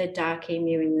 did the dark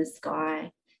emu in the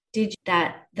sky, did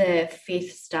that the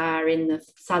fifth star in the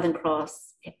Southern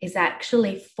Cross is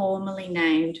actually formally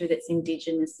named with its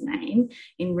Indigenous name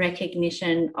in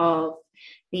recognition of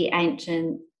the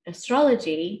ancient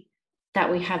astrology that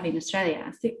we have in Australia.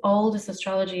 It's the oldest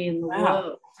astrology in the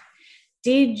world.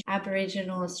 Did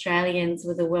Aboriginal Australians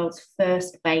were the world's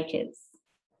first bakers?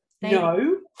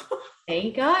 No. There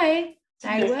you go.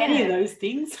 They were. Any of those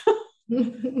things.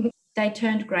 They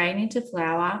turned grain into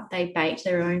flour. They baked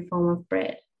their own form of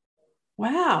bread.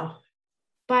 Wow.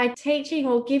 By teaching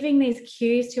or giving these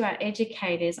cues to our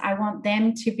educators, I want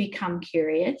them to become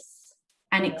curious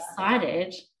and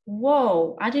excited.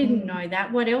 Whoa, I didn't know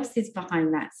that. What else is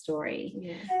behind that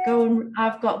story?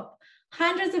 I've got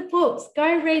hundreds of books.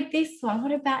 Go read this one.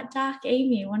 What about dark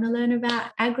emu? Want to learn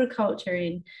about agriculture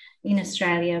in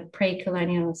Australia,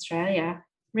 pre-colonial Australia?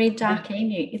 Read dark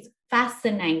emu. It's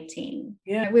fascinating.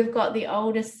 We've got the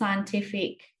oldest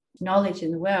scientific knowledge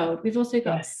in the world. We've also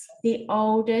got the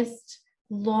oldest,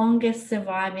 longest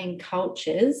surviving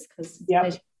cultures, because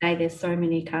as you say, there's so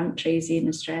many countries in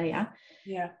Australia.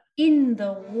 In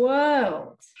the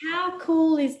world. How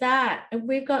cool is that? And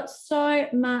we've got so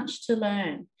much to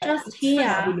learn. Just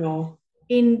here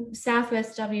in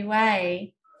Southwest WA,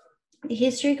 the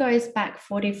history goes back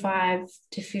 45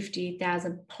 to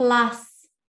 50,000 plus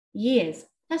years.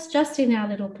 That's just in our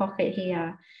little pocket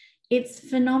here. It's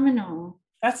phenomenal.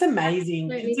 That's amazing.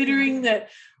 Considering that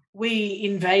we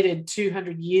invaded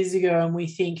 200 years ago and we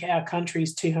think our country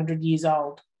is 200 years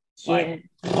old.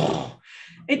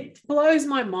 it blows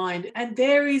my mind. And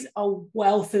there is a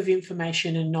wealth of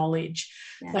information and knowledge,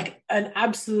 like an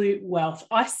absolute wealth.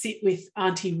 I sit with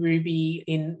Auntie Ruby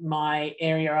in my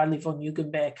area. I live on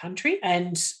Yugambeh country,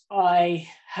 and I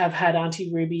have had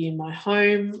Auntie Ruby in my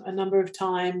home a number of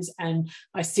times, and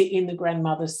I sit in the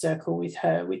grandmother's circle with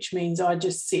her, which means I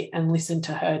just sit and listen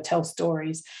to her tell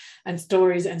stories and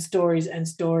stories and stories and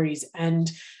stories.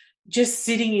 And just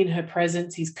sitting in her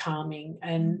presence is calming.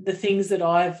 And the things that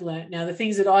I've learned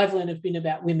have been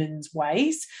about women's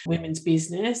ways, women's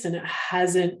business, and it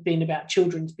hasn't been about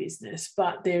children's business.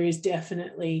 But there is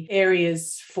definitely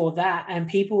areas for that and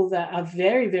people that are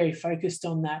very, very focused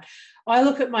on that. I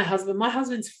look at my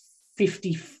husband's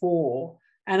 54,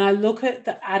 and I look at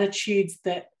the attitudes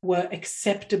that were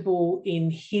acceptable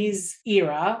in his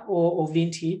era or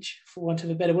vintage, for want of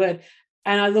a better word.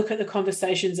 And I look at the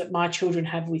conversations that my children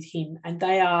have with him, and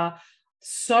they are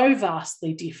so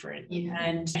vastly different. Yeah.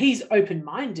 And he's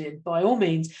open-minded by all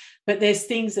means, but there's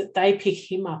things that they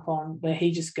pick him up on where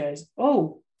he just goes,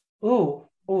 oh,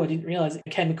 I didn't realize it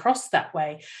came across that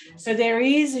way. So there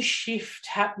is a shift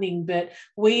happening, but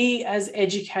we as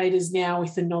educators now,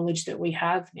 with the knowledge that we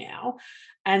have now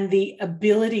and the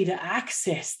ability to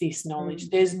access this knowledge,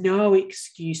 there's no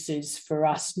excuses for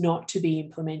us not to be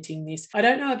implementing this. I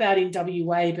don't know about in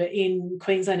WA, but in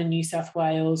Queensland and New South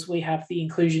Wales, we have the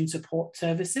inclusion support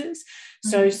services.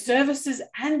 So services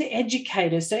and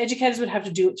educators. So educators would have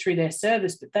to do it through their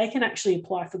service, but they can actually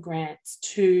apply for grants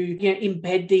to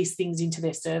embed these things into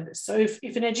their service. So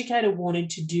if an educator wanted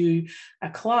to do a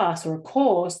class or a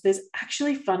course, there's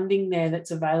actually funding there that's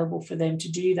available for them to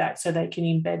do that, so they can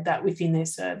embed that within their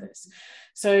service.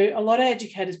 So a lot of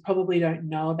educators probably don't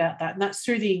know about that, and that's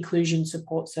through the inclusion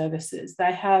support services.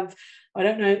 They have, I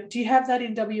don't know, do you have that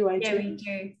in WA too? Yeah, we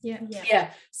do. Yeah.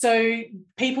 So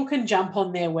people can jump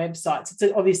on their websites. It's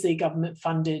obviously a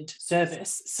government-funded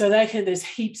service. So there's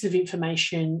heaps of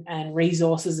information and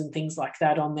resources and things like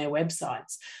that on their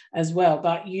websites as well.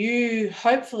 But you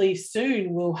hopefully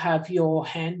soon will have your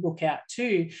handbook out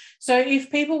too. So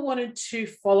if people wanted to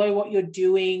follow what you're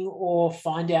doing or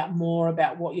find out more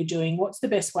about what you're doing, what's the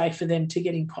best way for them to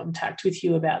get in contact with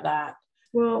you about that?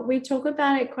 Well, we talk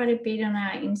about it quite a bit on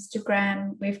our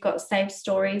Instagram. We've got saved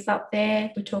stories up there.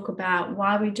 We talk about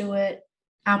why we do it,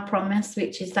 our promise,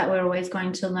 which is that we're always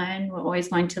going to learn, we're always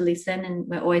going to listen, and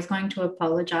we're always going to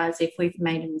apologise if we've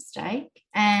made a mistake.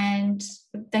 And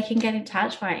they can get in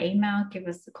touch via email, give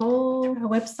us a call. Our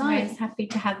website is happy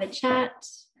to have a chat.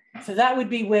 So that would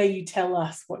be where you tell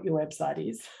us what your website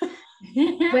is.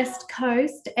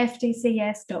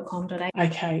 westcoastfdcs.com.au.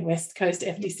 Okay, West Coast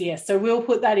FDCS. So we'll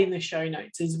put that in the show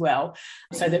notes as well,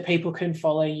 so that people can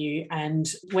follow you. And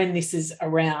when this is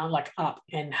around, like up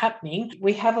and happening,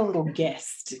 we have a little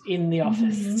guest in the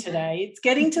office today. It's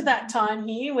getting to that time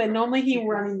here where normally he'll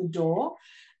run in the door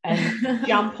and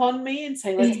jump on me and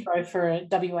say, let's go for a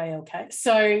WALK.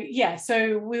 So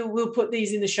we'll put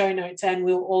these in the show notes, and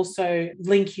we'll also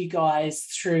link you guys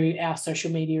through our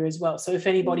social media as well. So if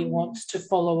anybody wants to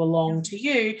follow along to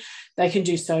you, they can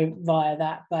do so via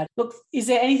that. But look, is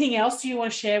there anything else you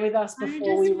want to share with us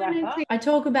before we wrap up? I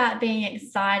talk about being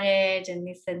excited and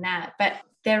this and that, but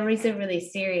there is a really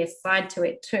serious side to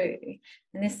it too.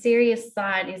 And the serious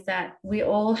side is that we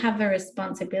all have a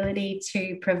responsibility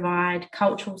to provide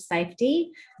cultural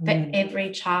safety for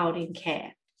every child in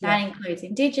care. That includes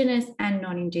Indigenous and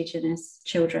non-Indigenous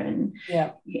children.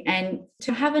 Yeah. And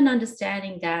to have an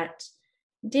understanding that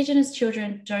Indigenous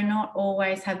children do not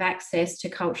always have access to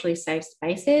culturally safe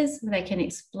spaces where they can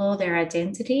explore their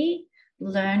identity,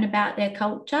 learn about their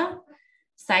culture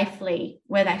safely,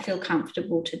 where they feel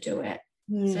comfortable to do it.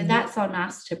 So that's on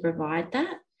us to provide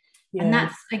that. Yeah. And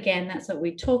that's what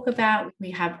we talk about.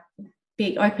 We have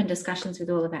big open discussions with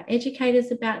all of our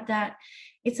educators about that.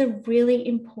 It's a really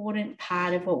important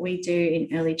part of what we do in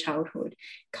early childhood.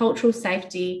 Cultural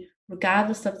safety,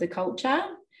 regardless of the culture.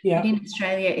 Yeah. But in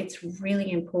Australia, it's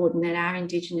really important that our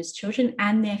Indigenous children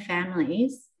and their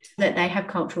families, that they have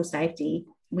cultural safety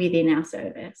within our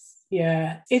service.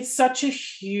 Yeah, it's such a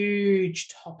huge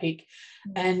topic,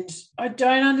 and I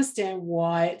don't understand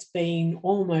why it's been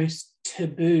almost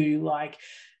taboo. Like,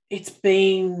 it's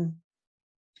been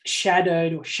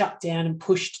shadowed or shut down and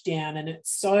pushed down, and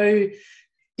it's so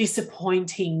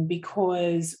disappointing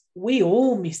because we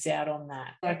all miss out on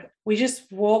that. Like, we just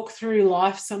walk through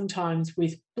life sometimes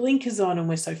with blinkers on, and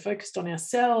we're so focused on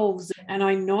ourselves. And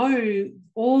I know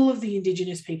all of the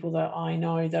Indigenous people that I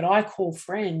know, that I call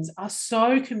friends, are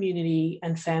so community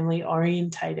and family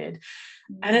orientated.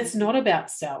 And it's not about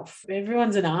self.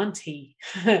 Everyone's an auntie.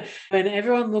 When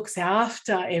everyone looks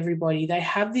after everybody, they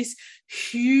have this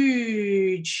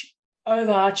huge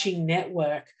overarching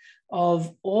network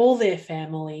of all their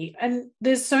family. And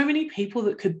there's so many people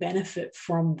that could benefit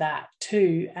from that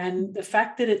too. And the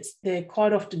fact that they're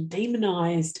quite often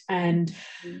demonized and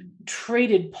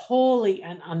treated poorly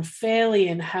and unfairly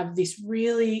and have this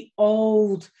really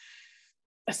old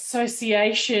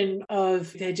association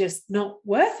of they're just not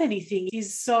worth anything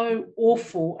is so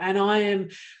awful. And I am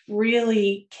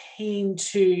really keen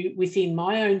to, within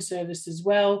my own service as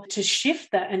well, to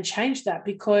shift that and change that,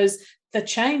 because the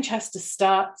change has to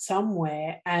start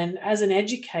somewhere. And as an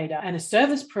educator and a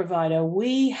service provider,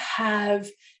 we have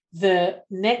the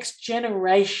next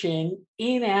generation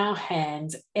in our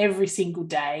hands every single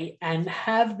day and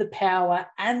have the power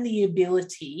and the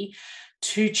ability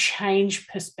to change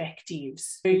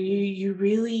perspectives. So you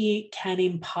really can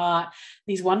impart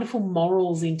these wonderful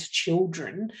morals into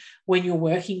children when you're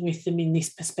working with them in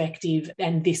this perspective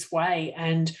and this way,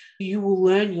 and you will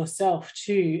learn yourself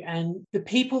too. And the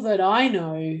people that I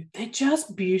know, they're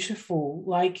just beautiful,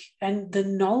 and the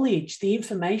knowledge, the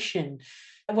information.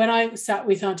 When I sat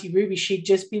with Auntie Ruby, she'd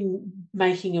just been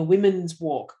making a women's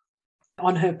walk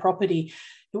on her property.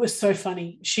 It was so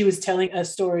funny. She was telling a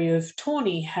story of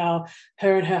Tawny, how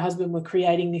her and her husband were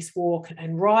creating this walk,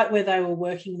 and right where they were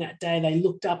working that day, they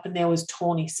looked up and there was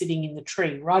Tawny sitting in the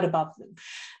tree right above them.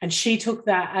 And she took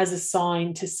that as a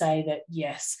sign to say that,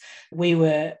 yes, we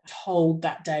were told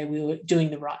that day we were doing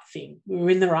the right thing. We were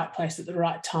in the right place at the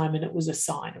right time, and it was a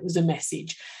sign. It was a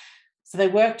message. So they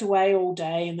worked away all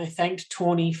day and they thanked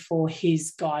Tawny for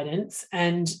his guidance.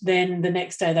 And then the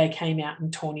next day they came out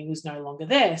and Tawny was no longer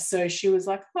there. So she was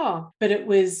like, oh, but it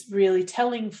was really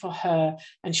telling for her.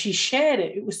 And she shared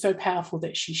it. It was so powerful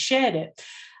that she shared it.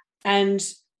 And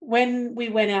when we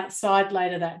went outside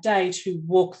later that day to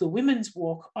walk the women's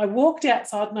walk, I walked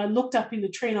outside and I looked up in the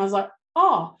tree and I was like,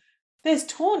 oh, there's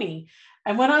Tawny.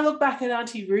 And when I looked back at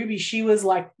Auntie Ruby, she was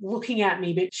like looking at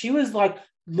me, but she was like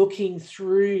looking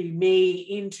through me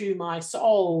into my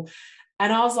soul.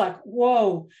 And I was like,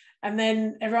 whoa. And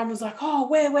then everyone was like, oh,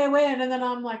 where? And then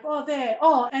I'm like, oh, there.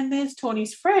 Oh, and there's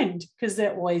Tawny's friend, because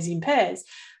they're always in pairs.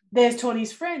 There's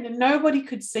Tawny's friend, and nobody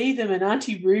could see them. And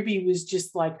Auntie Ruby was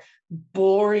just like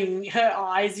boring her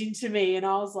eyes into me. And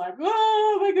I was like,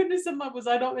 oh my goodness. And was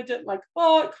I not like,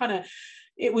 oh,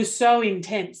 it was so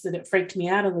intense that it freaked me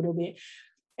out a little bit.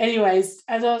 Anyways,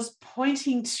 as I was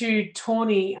pointing to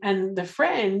Tawny and the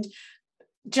friend,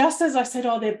 just as I said,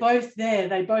 oh, they're both there,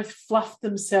 they both fluffed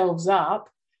themselves up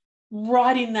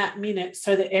right in that minute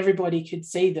so that everybody could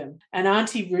see them. And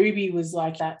Auntie Ruby was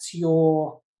like, that's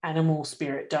your animal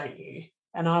spirit, don't you?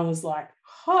 And I was like,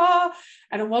 huh.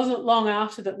 And it wasn't long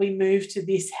after that we moved to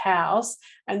this house,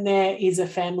 and there is a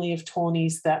family of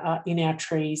Tawnies that are in our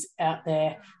trees out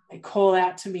there. They call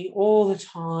out to me all the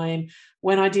time.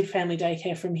 When I did family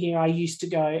daycare from here, I used to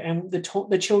go, and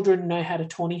the children know how to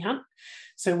Tawny hunt.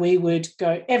 So we would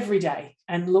go every day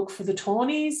and look for the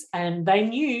Tawnies, and they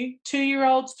knew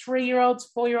 2-year-olds,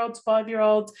 3-year-olds, 4-year-olds,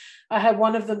 5-year-olds. I had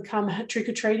one of them come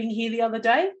trick-or-treating here the other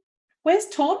day. Where's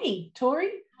Tawny,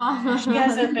 Tori? She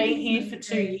hasn't been here for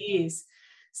 2 years.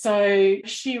 So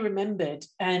she remembered,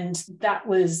 and that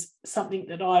was something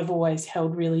that I've always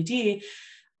held really dear.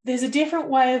 There's a different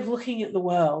way of looking at the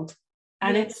world,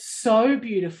 and it's so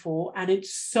beautiful, and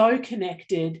it's so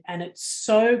connected, and it's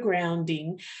so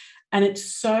grounding, and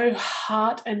it's so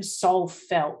heart and soul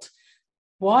felt.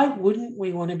 Why wouldn't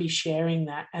we want to be sharing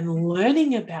that and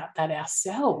learning about that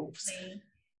ourselves?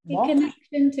 The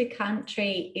connection to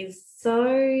country is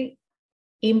so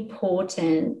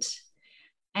important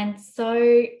and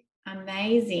so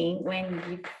amazing when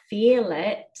you feel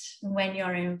it, when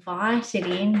you're invited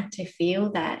in to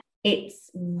feel that. It's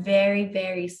very,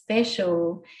 very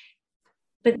special.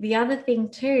 But the other thing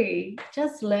too,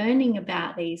 just learning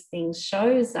about these things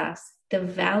shows us the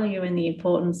value and the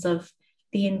importance of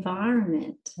the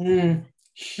environment.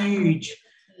 Huge.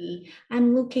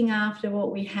 And looking after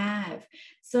what we have.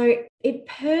 So it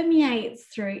permeates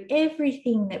through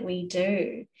everything that we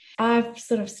do. I've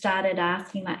sort of started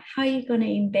asking, like, how are you going to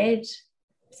embed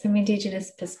some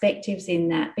Indigenous perspectives in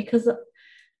that? Because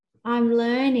I'm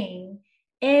learning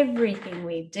everything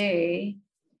we do,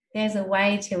 there's a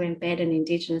way to embed an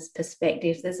Indigenous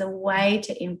perspective. There's a way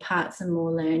to impart some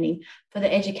more learning for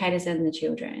the educators and the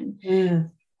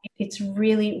children. It's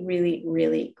really, really,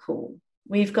 really cool.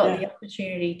 We've got the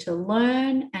opportunity to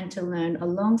learn and to learn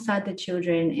alongside the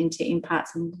children and to impart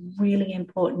some really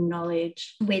important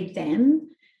knowledge with them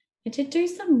and to do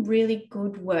some really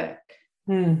good work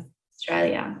in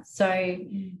Australia. So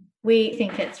we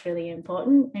think it's really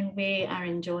important and we are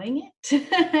enjoying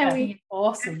it.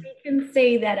 Awesome. And we can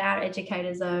see that our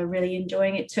educators are really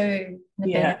enjoying it too.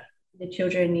 the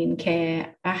children in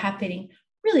care are happening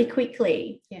really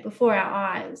quickly before our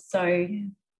eyes. So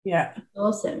yeah, it's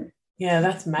awesome. Yeah,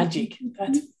 that's magic.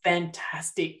 That's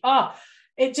fantastic. Oh,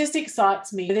 it just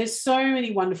excites me. There's so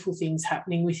many wonderful things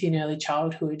happening within early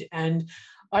childhood, and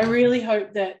I really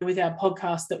hope that with our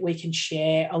podcast that we can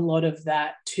share a lot of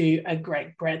that to a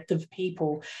great breadth of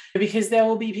people, because there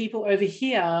will be people over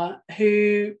here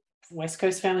who West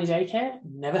Coast Family Daycare,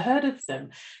 never heard of them.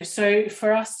 So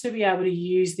for us to be able to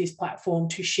use this platform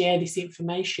to share this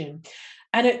information,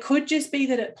 and it could just be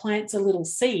that it plants a little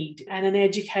seed and an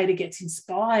educator gets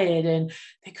inspired, and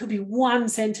there could be one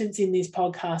sentence in this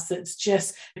podcast that's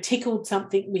just tickled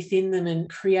something within them and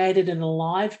created an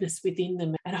aliveness within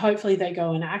them. And hopefully they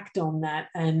go and act on that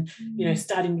and,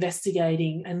 start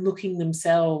investigating and looking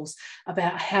themselves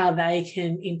about how they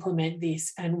can implement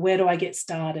this and where do I get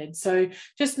started. So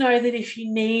just know that if you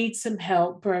need some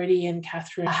help, Brodie and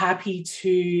Kathryn are happy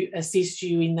to assist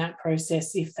you in that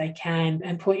process if they can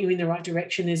and point you in the right direction.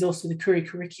 There's also the Career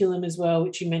Curriculum as well,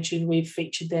 which you mentioned. We've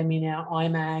featured them in our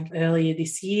iMag earlier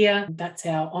this year. That's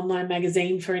our online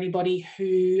magazine for anybody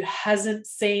who hasn't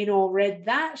seen or read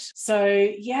that. So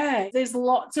yeah, there's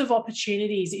lots of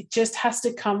opportunities. It just has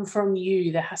to come from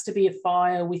you. There has to be a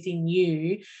fire within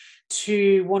you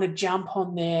to want to jump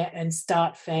on there and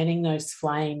start fanning those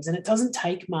flames. And it doesn't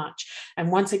take much.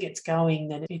 And once it gets going,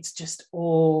 then it's just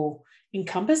all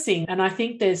encompassing. And I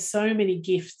think there's so many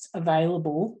gifts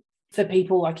available for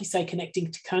people, like you say, connecting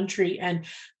to country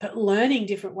but learning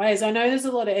different ways. I know there's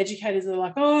a lot of educators that are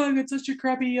like, oh, I've got such a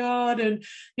crappy yard and,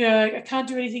 I can't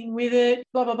do anything with it,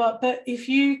 blah, blah, blah. But if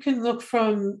you can look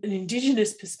from an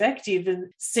Indigenous perspective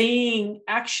and seeing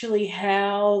actually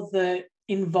how the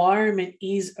environment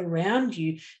is around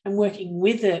you and working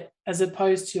with it as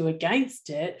opposed to against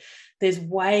it, there's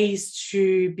ways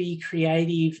to be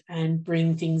creative and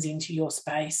bring things into your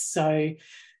space. So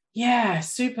yeah,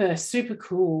 super, super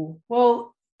cool.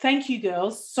 Well, thank you,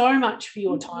 girls, so much for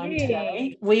your time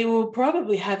today. We will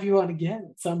probably have you on again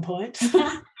at some point.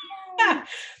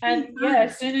 And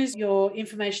as soon as your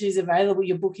information is available,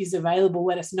 your book is available,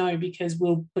 let us know, because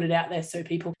we'll put it out there so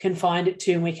people can find it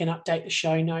too, and we can update the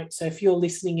show notes. So if you're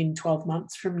listening in 12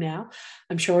 months from now,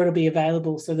 I'm sure it'll be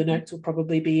available. So the notes will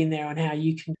probably be in there on how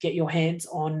you can get your hands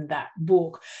on that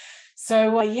book.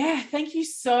 So, thank you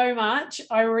so much.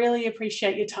 I really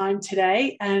appreciate your time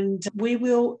today, and we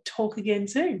will talk again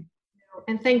soon.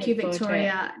 And thank you,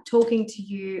 Victoria. Talking to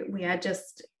you,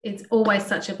 it's always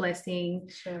such a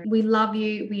blessing. Sure. We love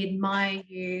you. We admire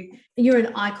you. You're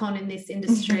an icon in this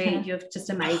industry. You're just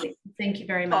amazing. Thank you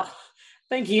very much. Oh,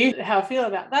 thank you. How I feel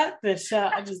about that. But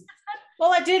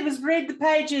all I did was read the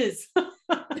pages. All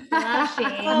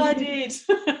I did.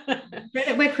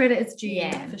 Credit where credit is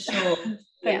due, for sure.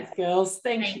 Thanks, girls.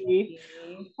 Thank you.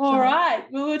 All right.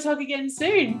 We will talk again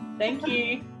soon. Thank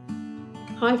you.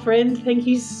 Hi, friend. Thank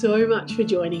you so much for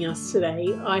joining us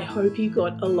today. I hope you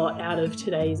got a lot out of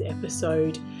today's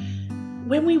episode.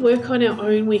 When we work on our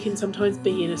own, we can sometimes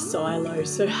be in a silo.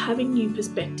 So having new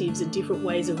perspectives and different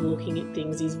ways of looking at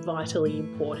things is vitally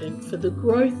important for the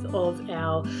growth of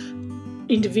our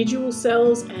individual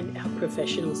selves and our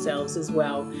professional selves as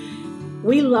well.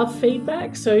 We love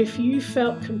feedback, so if you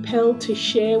felt compelled to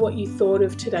share what you thought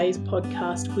of today's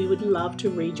podcast, we would love to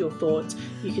read your thoughts.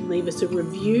 You can leave us a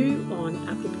review on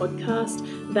Apple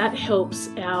Podcast. That helps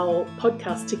our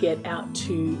podcast to get out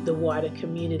to the wider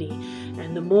community.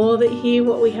 And the more that hear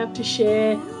what we have to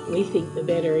share, we think the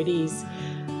better it is.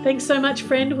 Thanks so much,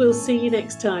 friend. We'll see you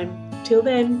next time. Till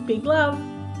then, big love.